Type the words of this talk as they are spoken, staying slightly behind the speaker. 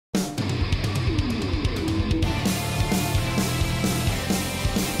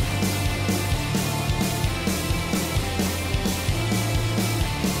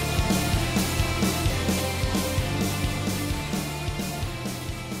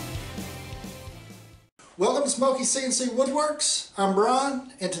Welcome to Smokey CNC Woodworks. I'm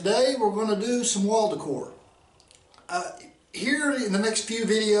Brian, and today we're going to do some wall decor. Here in the next few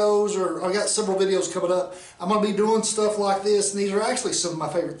videos, or I've got several videos coming up, I'm going to be doing stuff like this, and these are actually some of my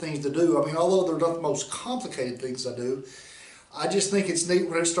favorite things to do. I mean, although they're not the most complicated things I do, I just think it's neat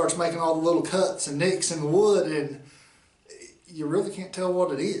when it starts making all the little cuts and nicks in the wood, and you really can't tell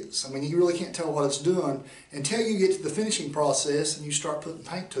what it is. I mean, you really can't tell what it's doing until you get to the finishing process and you start putting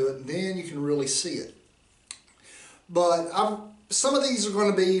paint to it, and then you can really see it. But some of these are going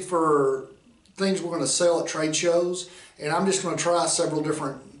to be for things we're going to sell at trade shows, and I'm just going to try several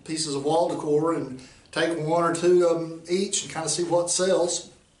different pieces of wall decor and take one or two of them each and kind of see what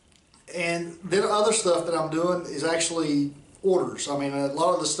sells. And then other stuff that I'm doing is actually orders. I mean, a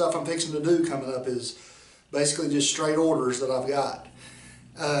lot of the stuff I'm fixing to do coming up is basically just straight orders that I've got.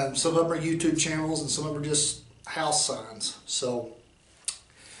 Some of them are YouTube channels and some of them are just house signs. So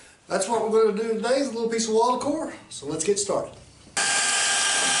that's what we're going to do today, is a little piece of wall decor. So let's get started.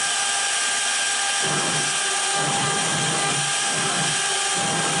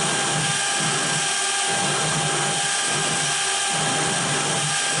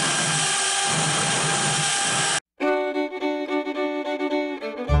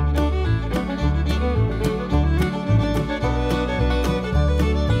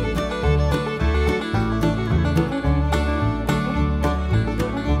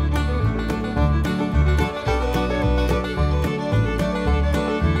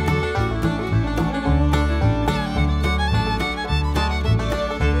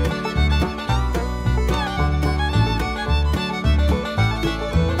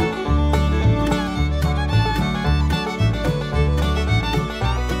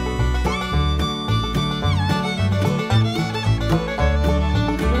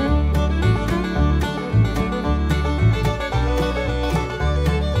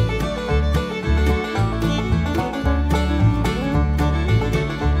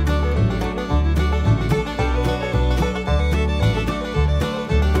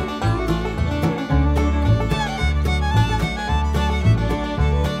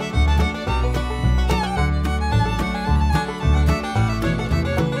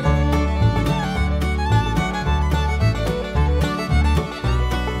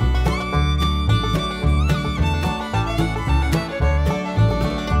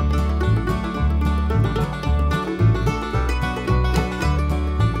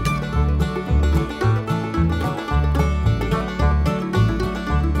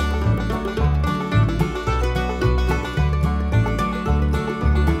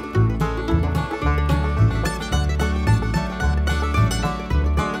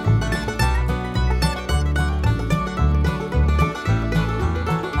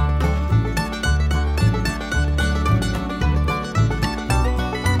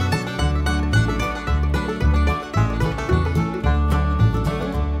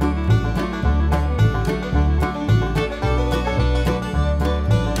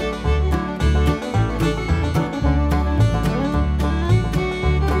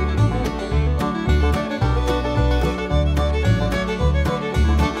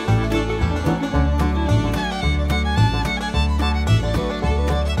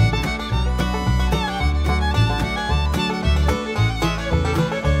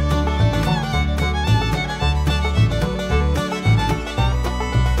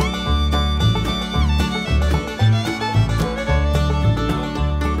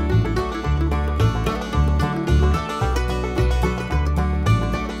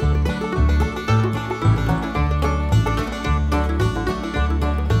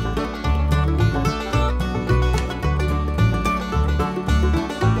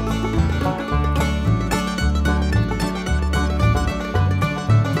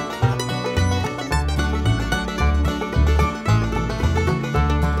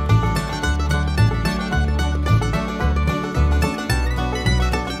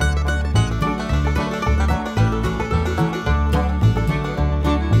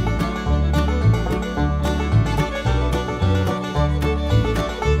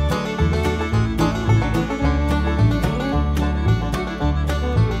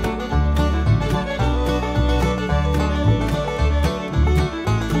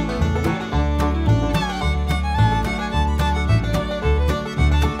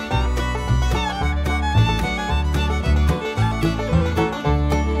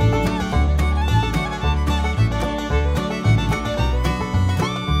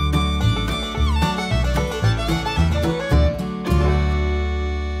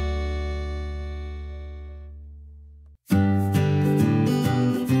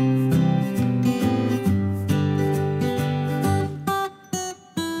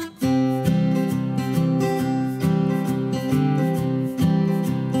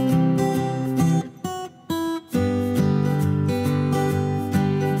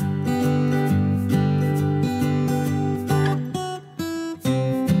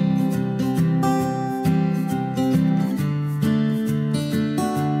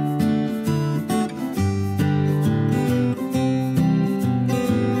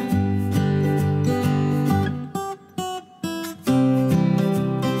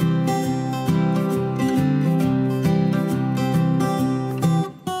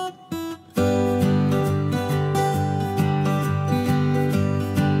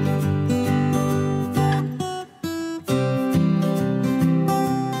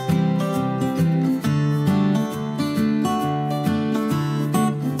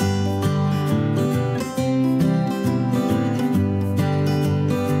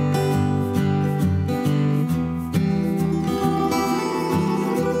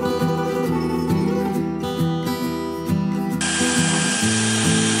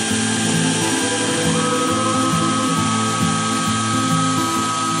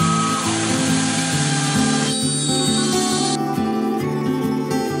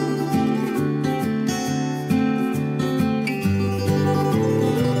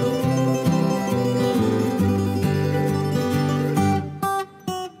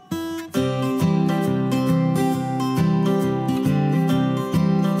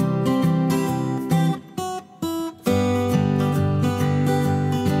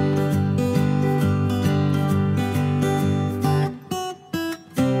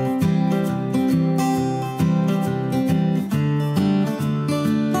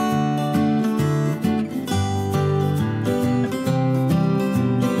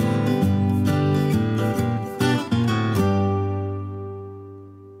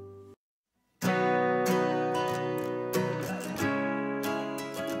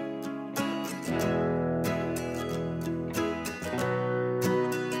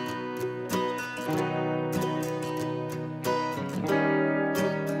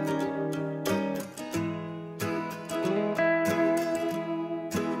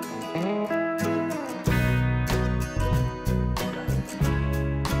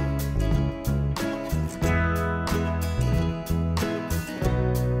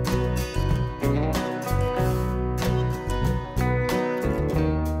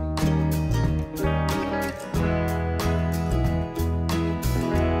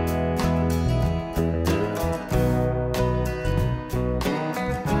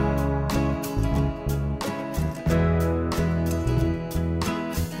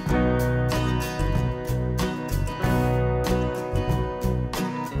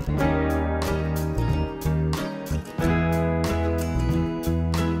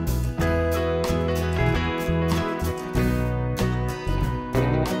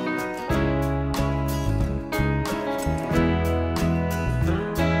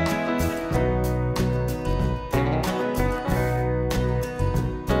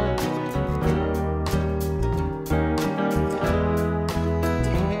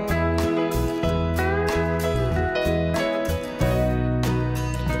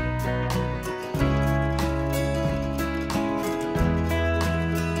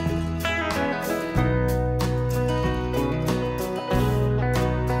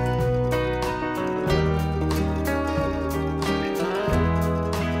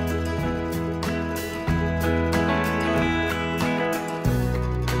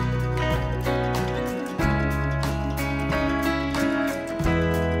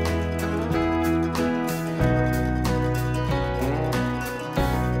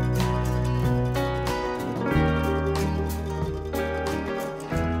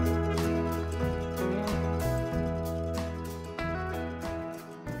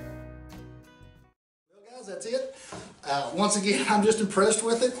 that's it. Once again, I'm just impressed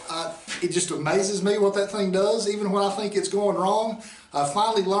with it. It just amazes me what that thing does. Even when I think it's going wrong, I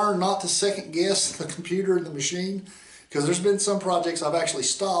finally learned not to second guess the computer and the machine, because there's been some projects I've actually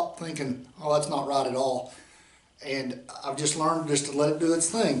stopped thinking, oh, that's not right at all. And I've just learned just to let it do its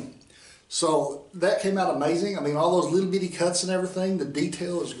thing. So that came out amazing. I mean, all those little bitty cuts and everything, the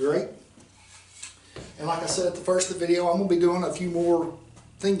detail is great. And like I said at the first of the video, I'm going to be doing a few more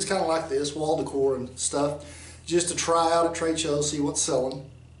things kind of like this, wall decor and stuff, just to try out at trade shows, see what's selling.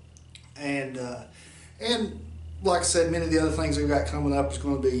 And like I said, many of the other things I've got coming up is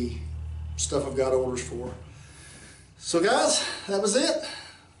going to be stuff I've got orders for. So guys, that was it.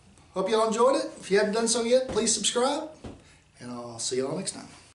 Hope y'all enjoyed it. If you haven't done so yet, please subscribe, and I'll see y'all next time.